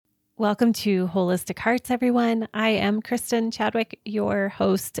Welcome to Holistic Hearts, everyone. I am Kristen Chadwick, your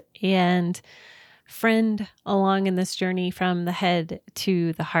host and friend along in this journey from the head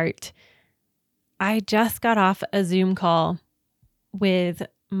to the heart. I just got off a Zoom call with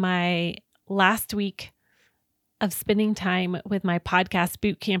my last week of spending time with my podcast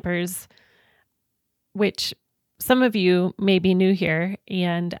boot campers, which some of you may be new here,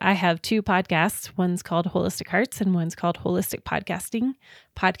 and I have two podcasts. One's called Holistic Hearts and one's called Holistic Podcasting,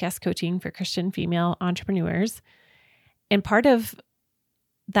 podcast coaching for Christian female entrepreneurs. And part of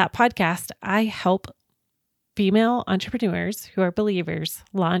that podcast, I help female entrepreneurs who are believers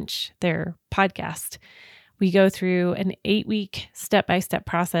launch their podcast. We go through an 8-week step-by-step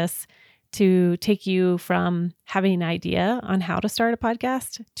process to take you from having an idea on how to start a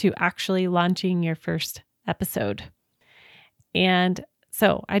podcast to actually launching your first episode. And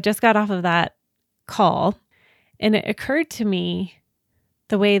so I just got off of that call, and it occurred to me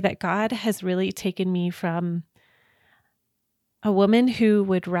the way that God has really taken me from a woman who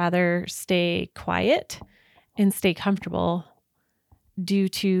would rather stay quiet and stay comfortable due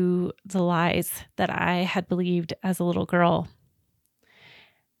to the lies that I had believed as a little girl.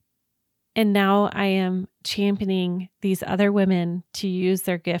 And now I am championing these other women to use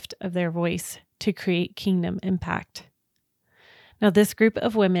their gift of their voice to create kingdom impact. Now, this group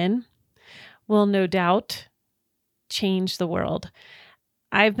of women will no doubt change the world.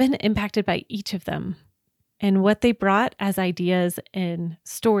 I've been impacted by each of them and what they brought as ideas and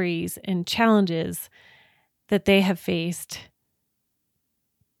stories and challenges that they have faced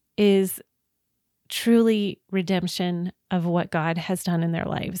is truly redemption of what God has done in their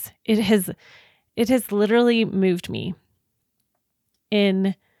lives. It has literally moved me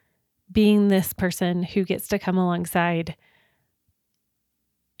in being this person who gets to come alongside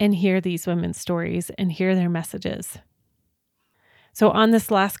and hear these women's stories and hear their messages. So on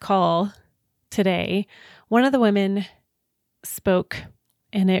this last call today, one of the women spoke,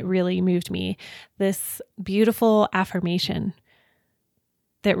 and it really moved me. This beautiful affirmation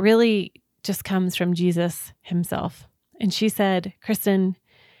that really just comes from Jesus himself. And she said, "Kristen,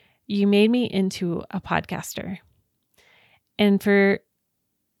 you made me into a podcaster." And for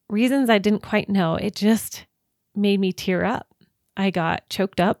reasons I didn't quite know, it just made me tear up. I got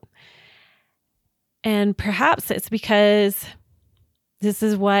choked up. And perhaps it's because this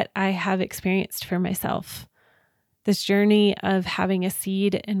is what I have experienced for myself. This journey of having a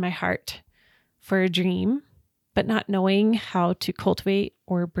seed in my heart for a dream, but not knowing how to cultivate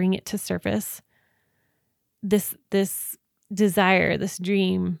or bring it to surface. This desire, this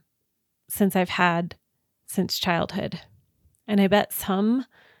dream since childhood. And I bet some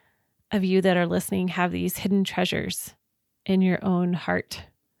of you that are listening have these hidden treasures in your own heart.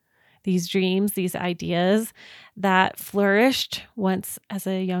 These dreams, these ideas that flourished once as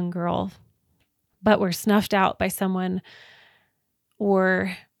a young girl, but were snuffed out by someone,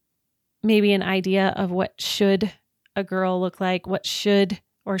 or maybe an idea of what should a girl look like, what should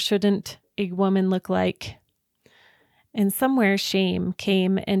or shouldn't a woman look like. And somewhere shame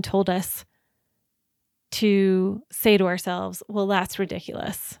came and told us to say to ourselves, well, that's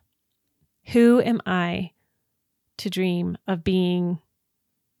ridiculous. Who am I to dream of being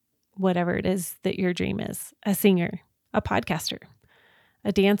whatever it is that your dream is? A singer, a podcaster,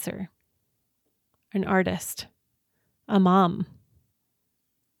 a dancer, an artist, a mom,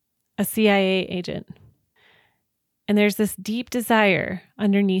 a CIA agent. And there's this deep desire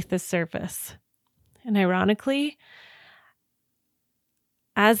underneath the surface. And ironically,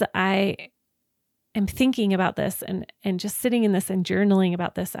 as I am thinking about this and just sitting in this and journaling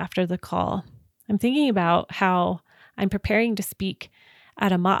about this after the call, I'm thinking about how I'm preparing to speak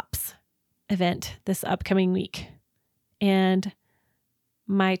at a MOPS event this upcoming week. And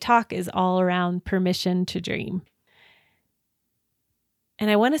my talk is all around permission to dream. And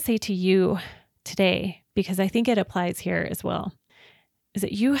I want to say to you today, because I think it applies here as well, is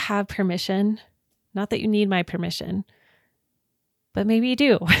that you have permission, not that you need my permission, but maybe you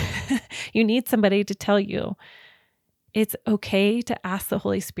do. You need somebody to tell you it's okay to ask the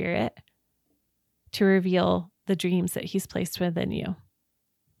Holy Spirit to reveal the dreams that he's placed within you,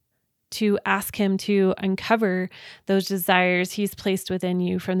 to ask him to uncover those desires he's placed within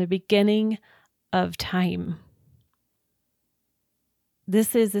you from the beginning of time.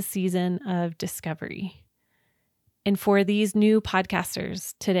 This is a season of discovery. And for these new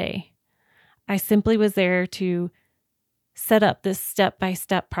podcasters today, I simply was there to set up this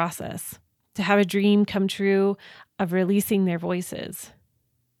step-by-step process to have a dream come true of releasing their voices.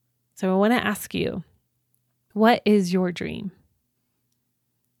 So I want to ask you, what is your dream?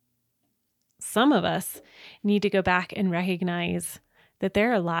 Some of us need to go back and recognize that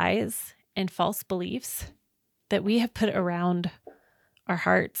there are lies and false beliefs that we have put around our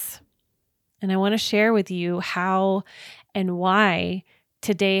hearts. And I want to share with you how and why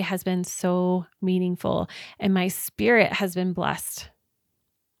today has been so meaningful and my spirit has been blessed.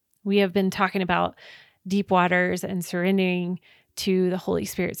 We have been talking about deep waters and surrendering to the Holy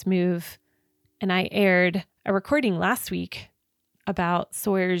Spirit's move. And I aired a recording last week about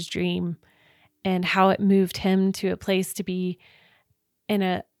Sawyer's dream and how it moved him to a place to be in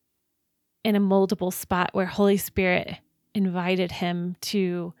a moldable spot where Holy Spirit invited him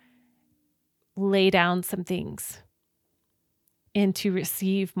to lay down some things and to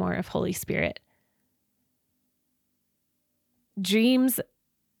receive more of Holy Spirit. Dreams,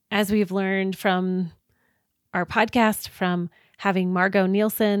 as we've learned from our podcast, from having Margot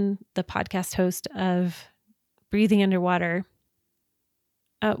Nielsen, the podcast host of Breathing Underwater,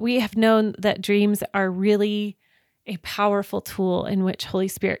 we have known that dreams are really a powerful tool in which Holy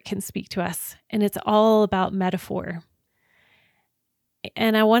Spirit can speak to us. And it's all about metaphor.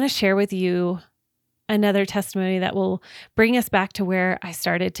 And I want to share with you another testimony that will bring us back to where I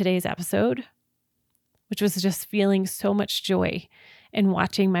started today's episode, which was just feeling so much joy in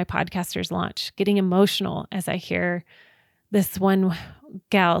watching my podcasters launch, getting emotional as I hear this one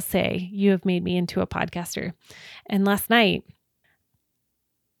gal say, "You have made me into a podcaster." And last night,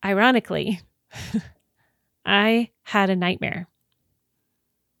 ironically, I had a nightmare.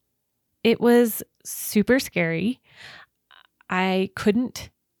 It was super scary. I couldn't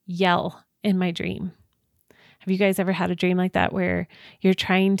yell in my dream. Have you guys ever had a dream like that where you're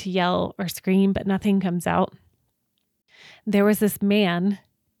trying to yell or scream, but nothing comes out? There was this man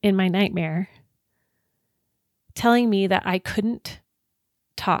in my nightmare telling me that I couldn't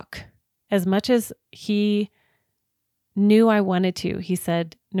talk as much as he knew I wanted to. He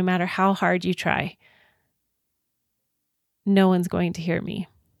said, no matter how hard you try, no one's going to hear me.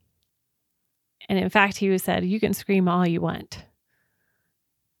 And in fact, he said, you can scream all you want.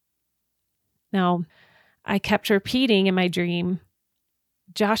 Now, I kept repeating in my dream,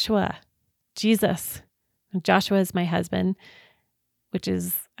 Joshua, Jesus. Joshua is my husband, which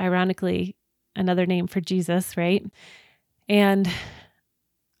is ironically another name for Jesus, right? And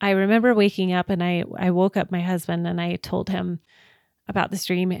I remember waking up and I woke up my husband and I told him about this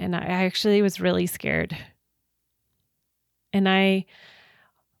dream, and I actually was really scared. And I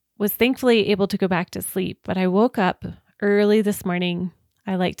was thankfully able to go back to sleep, but I woke up early this morning.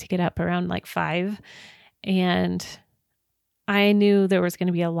 I like to get up around like 5, and I knew there was going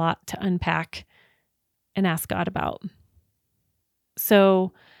to be a lot to unpack and ask God about.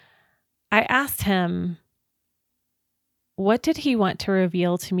 So I asked him, what did he want to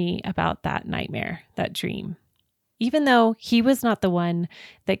reveal to me about that nightmare, that dream? Even though he was not the one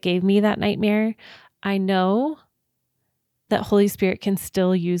that gave me that nightmare, I know that Holy Spirit can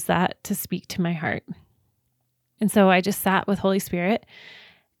still use that to speak to my heart. And so I just sat with Holy Spirit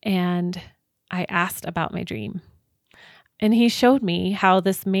and I asked about my dream. And he showed me how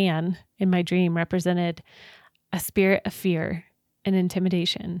this man in my dream represented a spirit of fear and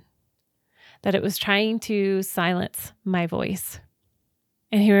intimidation, that it was trying to silence my voice.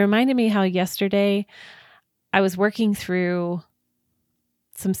 And he reminded me how yesterday I was working through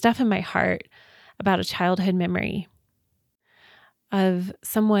some stuff in my heart about a childhood memory of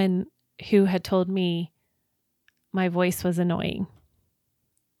someone who had told me my voice was annoying.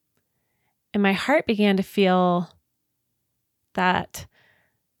 And my heart began to feel that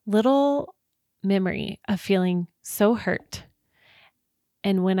little memory of feeling so hurt.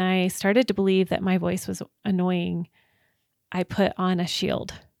 And when I started to believe that my voice was annoying, I put on a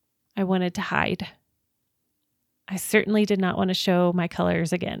shield. I wanted to hide. I certainly did not want to show my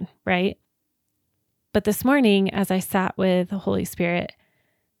colors again, right? But this morning, as I sat with the Holy Spirit,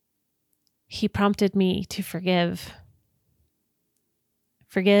 he prompted me to forgive.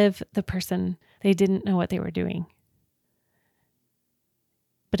 Forgive the person. They didn't know what they were doing.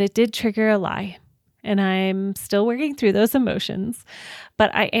 But it did trigger a lie. And I'm still working through those emotions.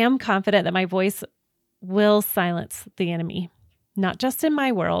 But I am confident that my voice will silence the enemy, not just in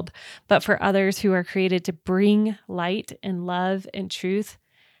my world, but for others who are created to bring light and love and truth,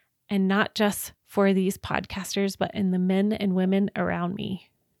 and not just for these podcasters, but in the men and women around me.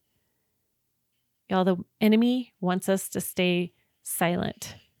 Y'all, the enemy wants us to stay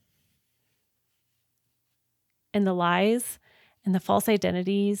silent. And the lies and the false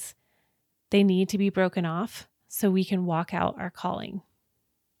identities, they need to be broken off so we can walk out our calling.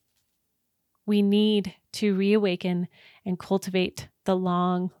 We need to reawaken and cultivate the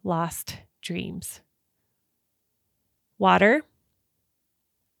long lost dreams. Water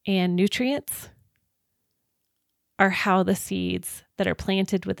and nutrients are how the seeds that are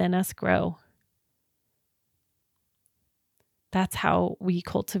planted within us grow. That's how we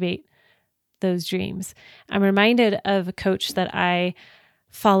cultivate those dreams. I'm reminded of a coach that I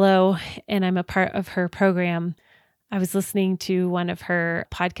follow, and I'm a part of her program. I was listening to one of her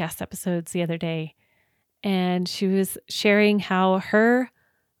podcast episodes the other day, and she was sharing how her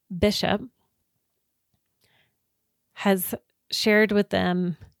bishop has shared with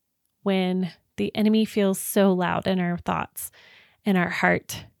them when the enemy feels so loud in our thoughts, in our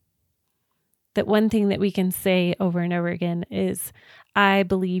heart, that one thing that we can say over and over again is, I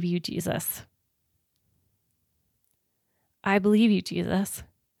believe you, Jesus. I believe you, Jesus.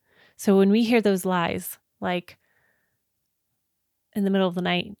 So when we hear those lies, like in the middle of the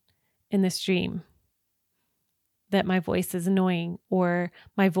night in this dream, that my voice is annoying or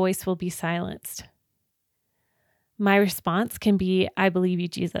my voice will be silenced, my response can be, I believe you,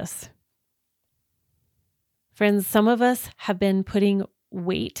 Jesus. Friends, some of us have been putting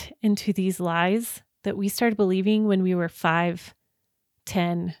weight into these lies that we started believing when we were 5,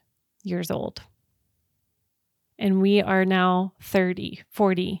 10 years old. And we are now 30,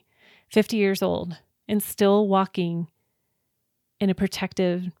 40, 50 years old and still walking in a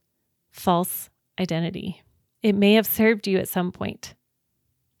protective, false identity. It may have served you at some point,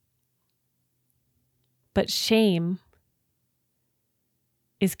 but shame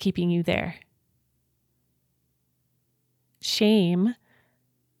is keeping you there. Shame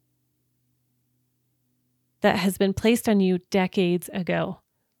that has been placed on you decades ago.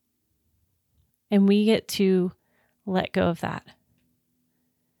 And we get to let go of that.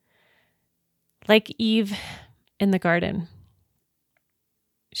 Like Eve in the garden,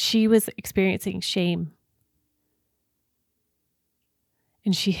 she was experiencing shame.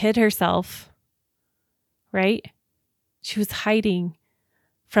 And she hid herself, right? She was hiding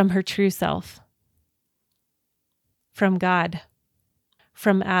from her true self, from God,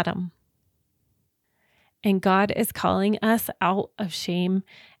 from Adam. And God is calling us out of shame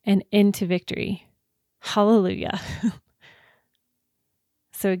and into victory. Hallelujah.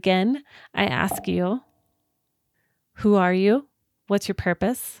 So again, I ask you, who are you? What's your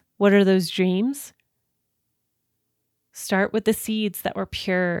purpose? What are those dreams? Start with the seeds that were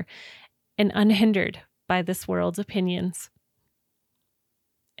pure and unhindered by this world's opinions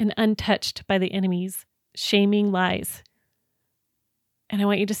and untouched by the enemy's shaming lies. And I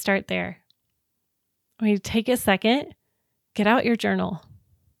want you to start there. I want you to take a second, get out your journal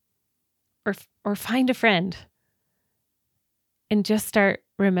or find a friend and just start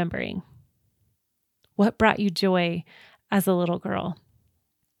remembering what brought you joy as a little girl.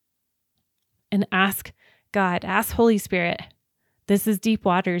 And ask God, ask Holy Spirit, this is deep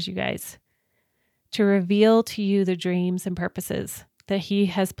waters, you guys, to reveal to you the dreams and purposes that He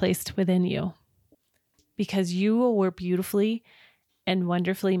has placed within you. Because you were beautifully and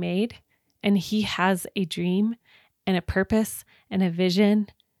wonderfully made, and He has a dream and a purpose and a vision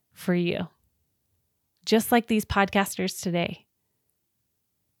for you. Just like these podcasters today.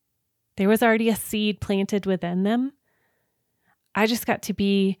 There was already a seed planted within them. I just got to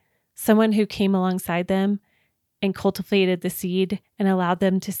be someone who came alongside them and cultivated the seed and allowed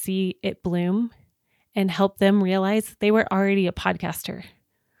them to see it bloom and help them realize they were already a podcaster.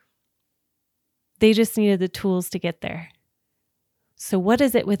 They just needed the tools to get there. So what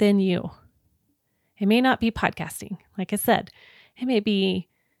is it within you? It may not be podcasting. Like I said, it may be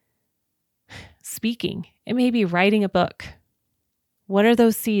speaking. It may be writing a book. What are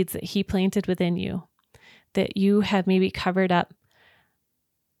those seeds that He planted within you that you have maybe covered up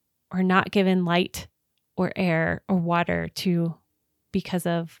or not given light or air or water to because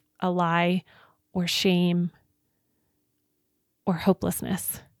of a lie or shame or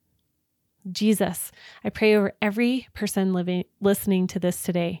hopelessness? Jesus, I pray over every person listening to this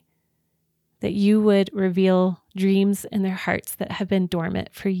today that you would reveal dreams in their hearts that have been dormant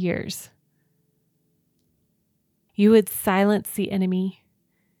for years. You would silence the enemy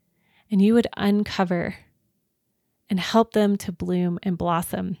and you would uncover and help them to bloom and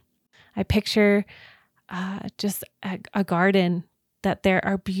blossom. I picture just a garden that there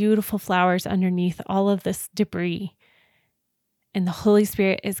are beautiful flowers underneath all of this debris. And the Holy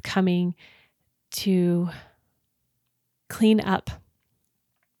Spirit is coming to clean up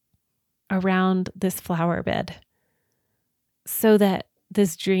around this flower bed so that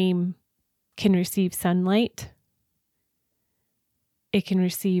this dream can receive sunlight. It can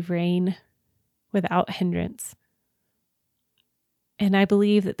receive rain without hindrance. And I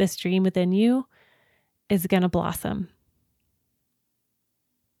believe that this dream within you is going to blossom.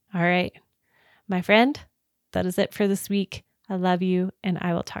 All right, my friend, that is it for this week. I love you, and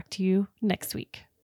I will talk to you next week.